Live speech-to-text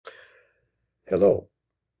Hello,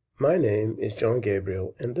 my name is John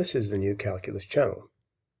Gabriel and this is the New Calculus channel.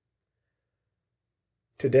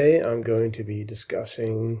 Today I'm going to be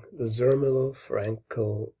discussing the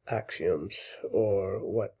Zermelo-Fraenkel axioms, or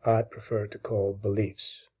what I prefer to call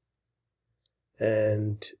beliefs.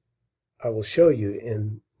 And I will show you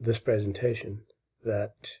in this presentation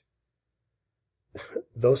that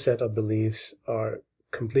those set of beliefs are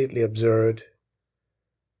completely absurd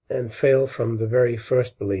and fail from the very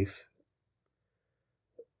first belief.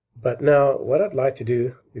 But now what I'd like to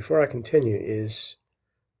do before I continue is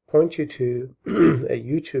point you to a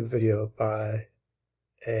YouTube video by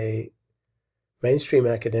a mainstream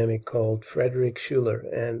academic called Schuller,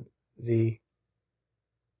 and the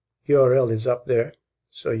URL is up there,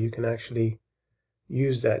 so you can actually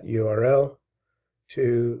use that URL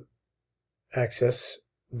to access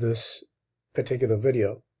this particular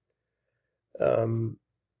video.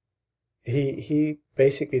 He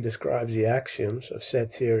basically describes the axioms of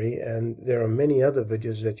set theory, and there are many other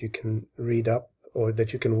videos that you can read up or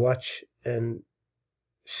that you can watch and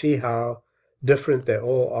see how different they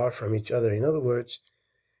all are from each other. In other words,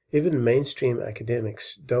 even mainstream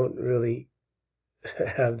academics don't really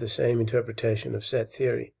have the same interpretation of set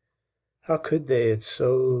theory. How could they? It's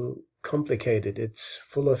so complicated. It's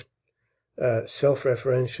full of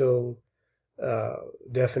self-referential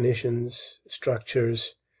definitions,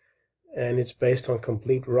 structures, and it's based on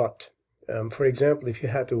complete rot. For example, if you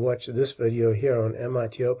had to watch this video here on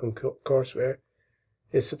MIT OpenCourseware,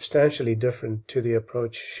 it's substantially different to the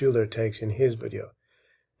approach Schuller takes in his video.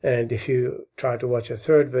 And if you try to watch a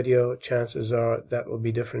third video, chances are that will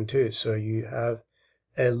be different too. So you have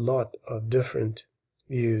a lot of different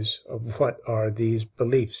views of what are these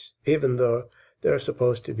beliefs, even though they're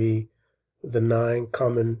supposed to be the 9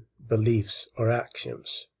 common beliefs or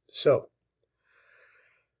axioms. So,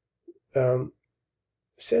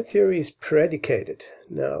 set theory is predicated.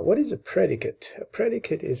 Now, what is a predicate? A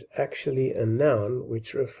predicate is actually a noun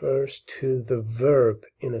which refers to the verb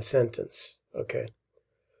in a sentence. Okay,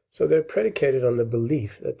 so they're predicated on the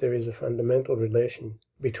belief that there is a fundamental relation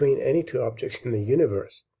between any two objects in the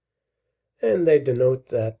universe, and they denote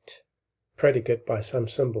that predicate by some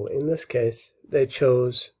symbol. In this case, they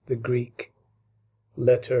chose the Greek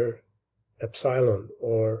letter epsilon,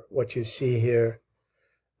 or what you see here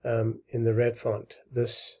in the red font.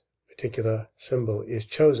 This particular symbol is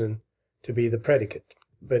chosen to be the predicate,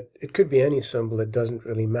 but it could be any symbol. It doesn't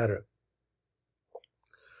really matter.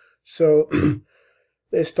 So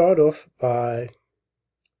they start off by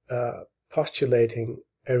postulating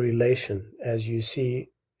a relation, as you see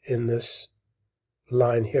in this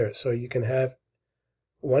line here. So you can have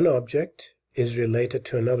one object is related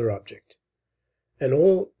to another object, and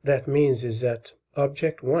all that means is that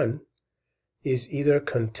object 1 is either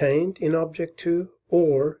contained in object 2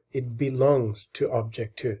 or it belongs to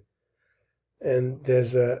object 2. And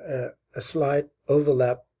there's a slight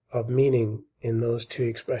overlap of meaning in those two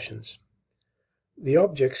expressions. The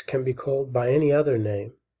objects can be called by any other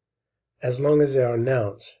name as long as they are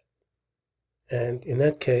nouns. And in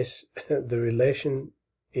that case, the relation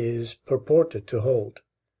is purported to hold.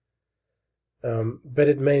 But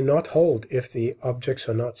it may not hold if the objects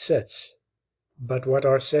are not sets. But what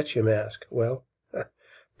are sets, you may ask? Well,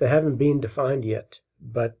 they haven't been defined yet,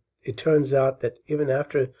 but it turns out that even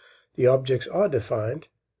after the objects are defined,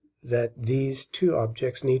 that these two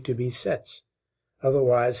objects need to be sets.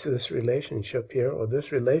 Otherwise, this relationship here, or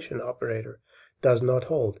this relation operator, does not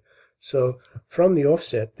hold. So from the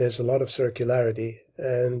offset, there's a lot of circularity,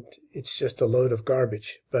 and it's just a load of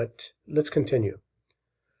garbage. But let's continue.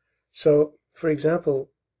 So, for example,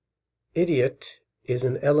 idiot is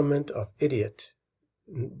an element of idiot.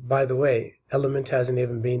 By the way, element hasn't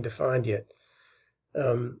even been defined yet.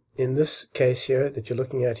 In this case here that you're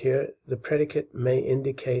looking at here, the predicate may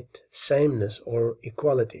indicate sameness or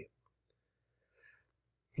equality.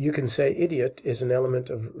 You can say idiot is an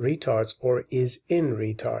element of retards or is in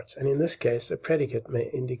retards, and in this case the predicate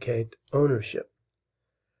may indicate ownership.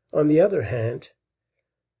 On the other hand,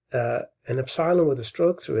 an epsilon with a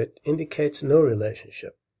stroke through it indicates no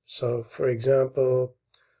relationship. So, for example,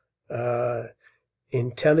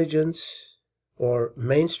 intelligence or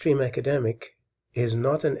mainstream academic is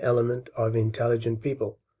not an element of intelligent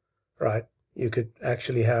people, right? You could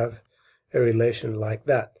actually have a relation like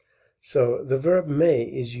that. So the verb may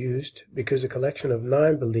is used because a collection of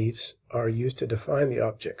 9 beliefs are used to define the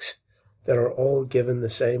objects that are all given the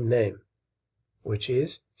same name, which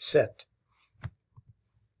is set.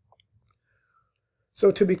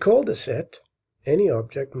 So to be called a set, any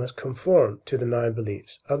object must conform to the 9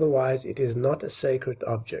 beliefs. Otherwise, it is not a sacred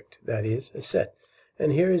object, that is, a set.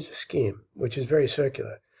 And here is the scheme, which is very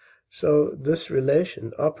circular. So this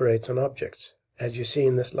relation operates on objects, as you see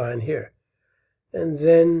in this line here. And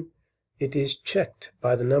then it is checked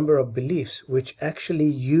by the number of beliefs which actually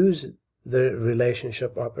use the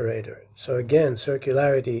relationship operator. So again,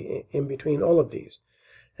 circularity in between all of these.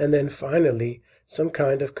 And then finally, some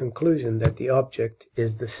kind of conclusion that the object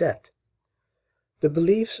is the set. The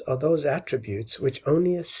beliefs are those attributes which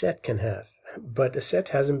only a set can have, but a set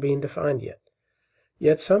hasn't been defined yet.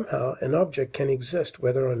 Yet somehow an object can exist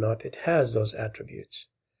whether or not it has those attributes,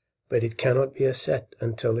 but it cannot be a set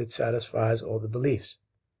until it satisfies all the beliefs.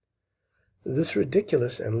 This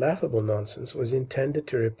ridiculous and laughable nonsense was intended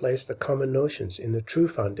to replace the common notions in the true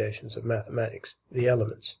foundations of mathematics, the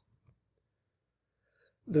elements.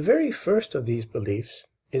 The very first of these beliefs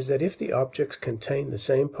is that if the objects contain the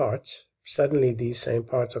same parts, suddenly these same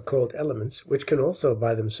parts are called elements, which can also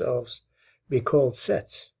by themselves be called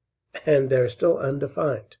sets, and they're still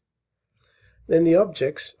undefined. Then the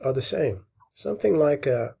objects are the same, something like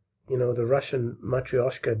the Russian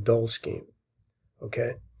Matryoshka doll scheme.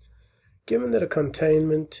 Okay? Given that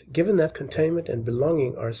containment and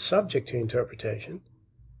belonging are subject to interpretation,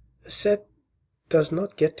 a set does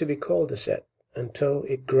not get to be called a set until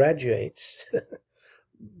it graduates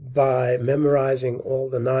by memorizing all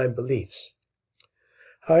the 9 beliefs.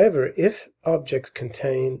 However, if objects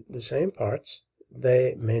contain the same parts,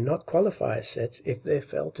 they may not qualify as sets if they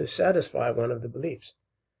fail to satisfy one of the beliefs.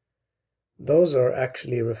 Those are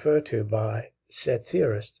actually referred to by set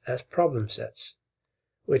theorists as problem sets,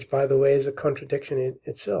 which, by the way, is a contradiction in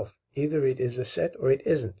itself. Either it is a set or it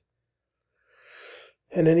isn't.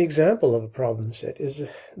 And an example of a problem set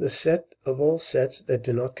is the set of all sets that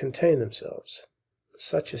do not contain themselves.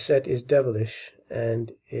 Such a set is devilish,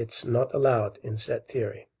 and it's not allowed in set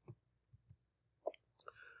theory.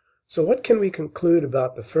 So what can we conclude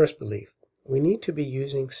about the first belief? We need to be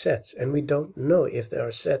using sets, and we don't know if they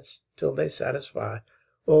are sets till they satisfy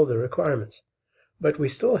all the requirements. But we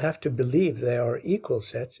still have to believe they are equal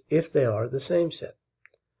sets if they are the same set.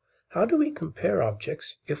 How do we compare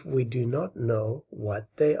objects if we do not know what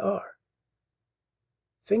they are?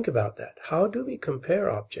 Think about that. How do we compare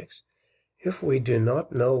objects if we do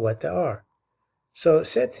not know what they are? So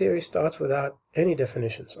set theory starts without any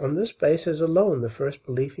definitions. On this basis alone, the first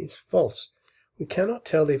belief is false. We cannot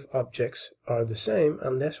tell if objects are the same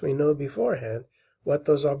unless we know beforehand what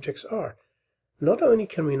those objects are. Not only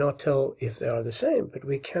can we not tell if they are the same, but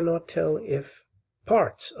we cannot tell if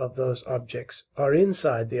parts of those objects are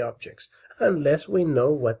inside the objects unless we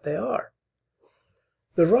know what they are.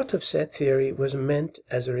 The rot of set theory was meant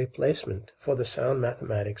as a replacement for the sound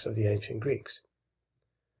mathematics of the ancient Greeks.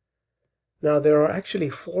 Now, there are actually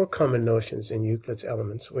 4 common notions in Euclid's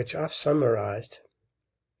Elements, which I've summarized,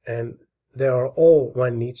 and they are all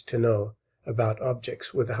one needs to know about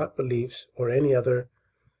objects without beliefs or any other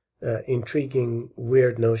intriguing,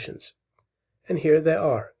 weird notions. And here they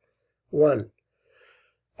are. 1.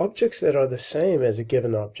 Objects that are the same as a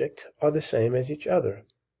given object are the same as each other.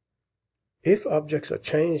 If objects are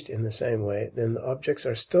changed in the same way, then the objects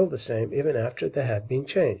are still the same even after they have been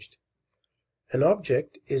changed. An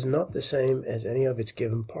object is not the same as any of its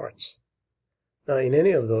given parts. Now, in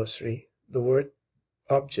any of those 3, the word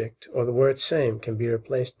object or the word same can be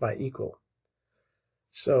replaced by equal.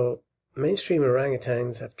 So, mainstream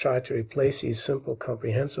orangutans have tried to replace these simple,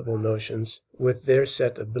 comprehensible notions with their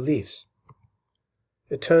set of beliefs.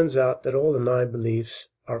 It turns out that all the 9 beliefs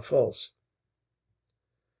are false.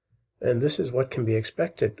 And this is what can be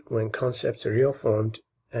expected when concepts are real-formed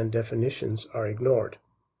and definitions are ignored.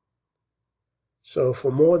 So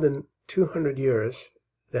for more than 200 years,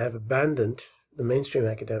 the mainstream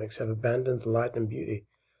academics have abandoned the light and beauty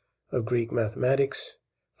of Greek mathematics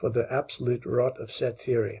for the absolute rot of set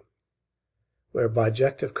theory, where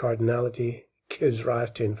bijective cardinality gives rise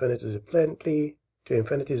to infinities of plenty,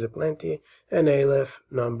 and Aleph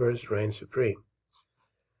numbers reign supreme.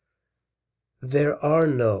 There are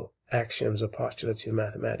no axioms or postulates in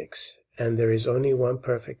mathematics, and there is only one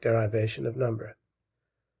perfect derivation of number.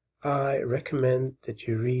 I recommend that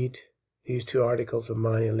you read these 2 articles of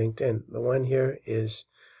mine in LinkedIn. The one here is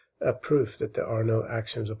a proof that there are no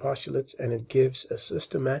axioms or postulates, and it gives a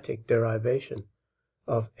systematic derivation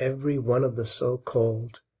of every one of the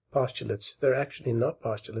so-called postulates. They're actually not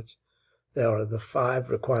postulates. They are the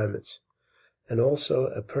 5 requirements, and also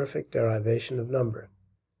a perfect derivation of number,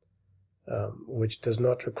 which does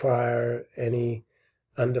not require any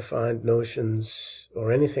undefined notions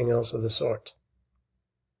or anything else of the sort.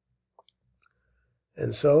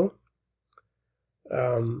 And so,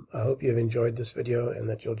 I hope you've enjoyed this video and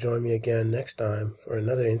that you'll join me again next time for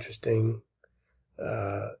another interesting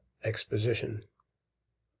exposition.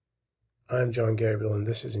 I'm John Gabriel, and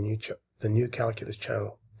this is the New Calculus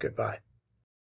channel. Goodbye.